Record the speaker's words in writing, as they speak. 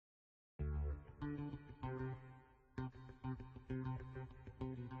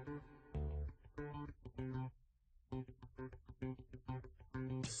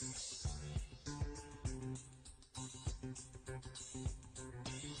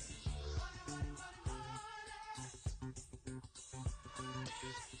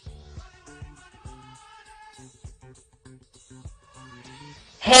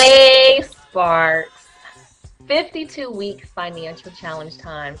Hey, Sparks. 52-week financial challenge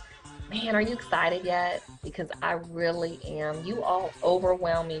time. Man, are you excited yet? Because I really am. You all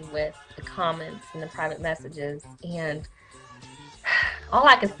overwhelm me with the comments and the private messages. And all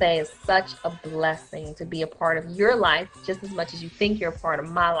I can say is such a blessing to be a part of your life just as much as you think you're a part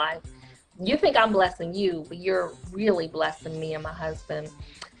of my life. You think I'm blessing you, but you're really blessing me and my husband.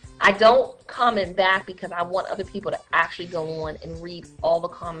 I don't comment back because I want other people to actually go on and read all the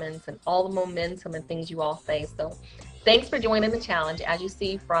comments and all the momentum and things you all say. So thanks for joining the challenge. As you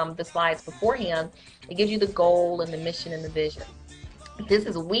see from the slides beforehand, it gives you the goal and the mission and the vision. This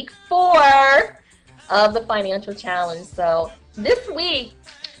is week 4 of the financial challenge. So this week,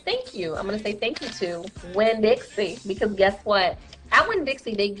 thank you. I'm going to say thank you to Winn-Dixie, because guess what? At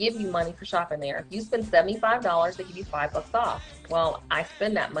Winn-Dixie, they give you money for shopping there. If you spend $75, they give you $5 off. Well, I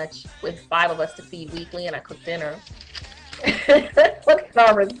spend that much with 5 of us to feed weekly, and I cook dinner. Look at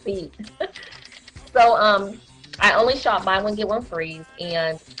our receipt. So, I only shop buy one get one free,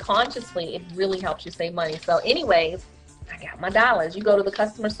 and consciously, it really helps you save money. So, anyways, I got my dollars. You go to the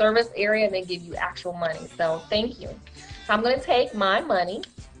customer service area, and they give you actual money. So, thank you. So, I'm going to take my money.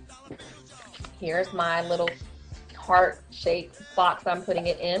 Here's my little heart-shaped box I'm putting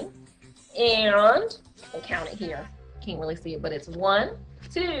it in, and I'll count it here. Can't really see it, but it's 1,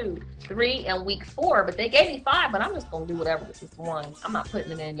 2, 3, and week 4. But they gave me 5, but I'm just gonna do whatever with this 1. I'm not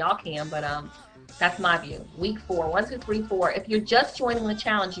putting it in. Y'all can, but that's my view. Week 4, 1, 2, 3, 4. If you're just joining the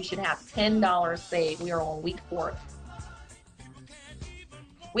challenge, you should have $10 saved. We are on week 4.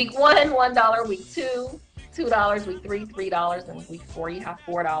 Week 1, $1. Week 2, $2. Week 3, $3, and week 4 you have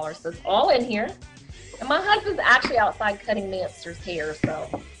 $4. So it's all in here. And my husband's actually outside cutting Manster's hair, so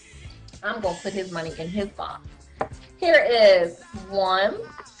I'm going to put his money in his box. Here is 1,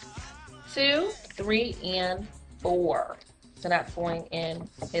 2, 3, and 4. So that's going in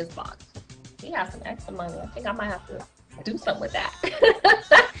his box. He has some extra money. I think I might have to do something with that.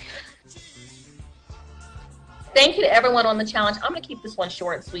 Thank you to everyone on the challenge. I'm going to keep this one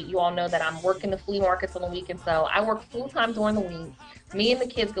short and sweet. You all know that I'm working the flea markets on the weekend, so I work full-time during the week. Me and the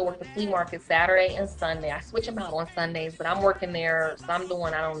kids go work the flea market Saturday and Sunday. I switch them out on Sundays, but I'm working there, so I'm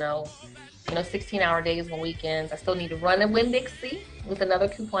doing, I don't know, 16-hour days on weekends. I still need to run a Winn-Dixie with another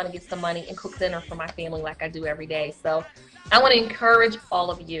coupon to get some money and cook dinner for my family like I do every day. So I want to encourage all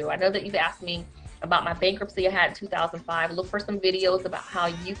of you. I know that you've asked me about my bankruptcy I had in 2005. Look for some videos about how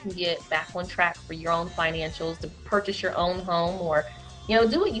you can get back on track for your own financials, to purchase your own home, or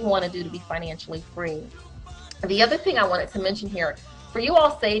do what you want to do to be financially free. The other thing I wanted to mention here, for you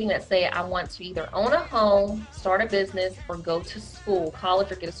all saving that say I want to either own a home, start a business, or go to school,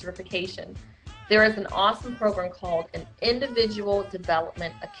 college, or get a certification, there is an awesome program called an individual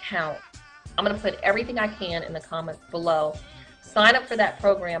development account. I'm going to put everything I can in the comments below. Sign up for that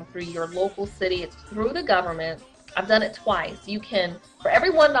program through your local city. It's through the government. I've done it twice. You can, for every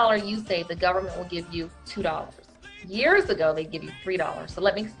 $1 you save, the government will give you $2. Years ago, they give you $3. So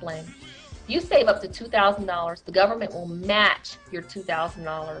let me explain. If you save up to $2,000, the government will match your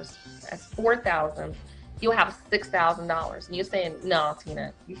 $2,000. That's $4,000. You'll have $6,000. And you're saying, no,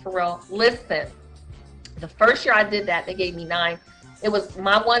 Tina, you for real? Listen, the first year I did that, they gave me 9. It was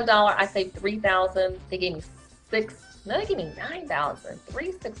my $1. I saved $3,000. They gave me 6. No, they gave me 9,000.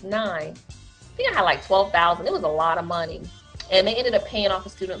 3, 6, 9. I think I had like 12,000. It was a lot of money. And they ended up paying off a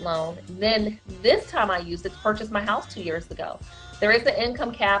student loan. Then this time I used it to purchase my house 2 years ago. There is an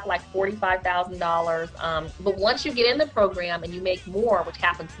income cap, like $45,000. But once you get in the program and you make more, which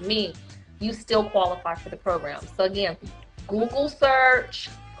happened to me, you still qualify for the program. So again, Google search,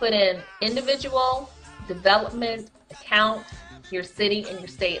 put in individual development account, your city and your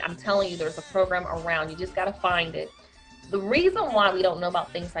state. I'm telling you, there's a program around. You just got to find it. The reason why we don't know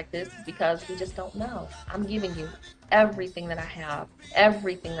about things like this is because we just don't know. I'm giving you everything that I have,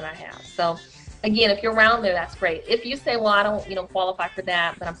 everything that I have. So again, if you're around there, that's great. If you say, well, I don't, qualify for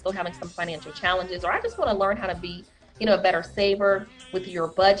that, but I'm still having some financial challenges, or I just want to learn how to be, a better saver with your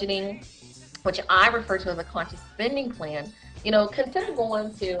budgeting, which I refer to as a conscious spending plan. Consider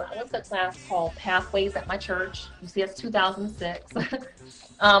going to, I went to a class called Pathways at my church. You see, it's 2006.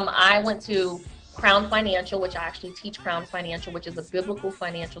 I went to Crown Financial, which I actually teach Crown Financial, which is a biblical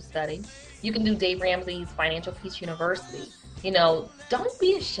financial study. You can do Dave Ramsey's Financial Peace University. Don't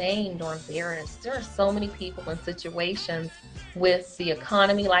be ashamed or embarrassed. There are so many people in situations with the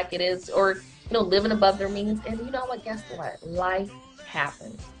economy like it is, or, living above their means. And you know what? Guess what? Life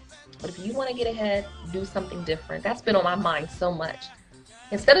happens. But if you want to get ahead, do something different. That's been on my mind so much.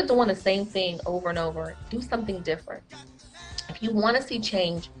 Instead of doing the same thing over and over, do something different. If you want to see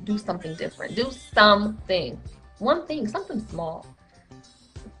change, do something different. Do something. One thing, something small.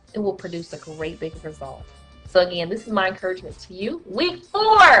 it will produce a great big result. So again, this is my encouragement to you. Week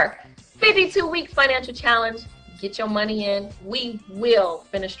 4, 52-week financial challenge. Get your money in. We will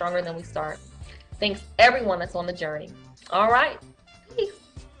finish stronger than we start. Thanks everyone that's on the journey. All right.